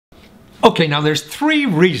Okay, now there's 3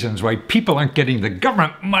 reasons why people aren't getting the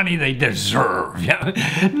government money they deserve.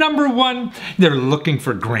 Number 1, they're looking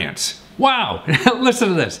for grants. Wow, listen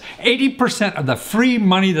to this. 80% of the free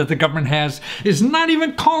money that the government has is not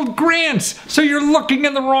even called grants, so you're looking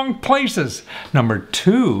in the wrong places. Number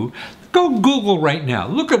 2, go Google right now.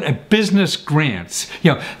 Look at business grants.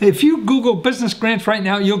 If you Google business grants right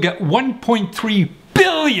now, you'll get 1.3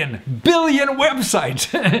 billion websites.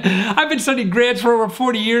 I've been studying grants for over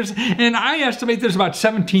 40 years, and I estimate there's about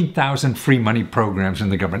 17,000 free money programs in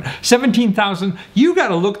the government. 17,000, you got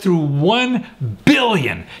to look through 1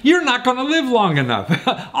 billion. You're not going to live long enough.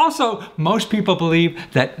 Also, most people believe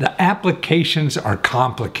that the applications are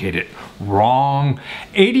complicated. Wrong.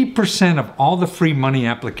 80% of all the free money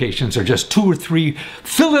applications are just 2 or 3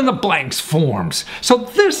 fill-in-the-blanks forms. So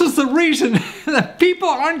this is the reason that people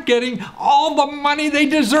aren't getting all the money they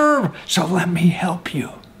deserve. So let me help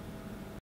you.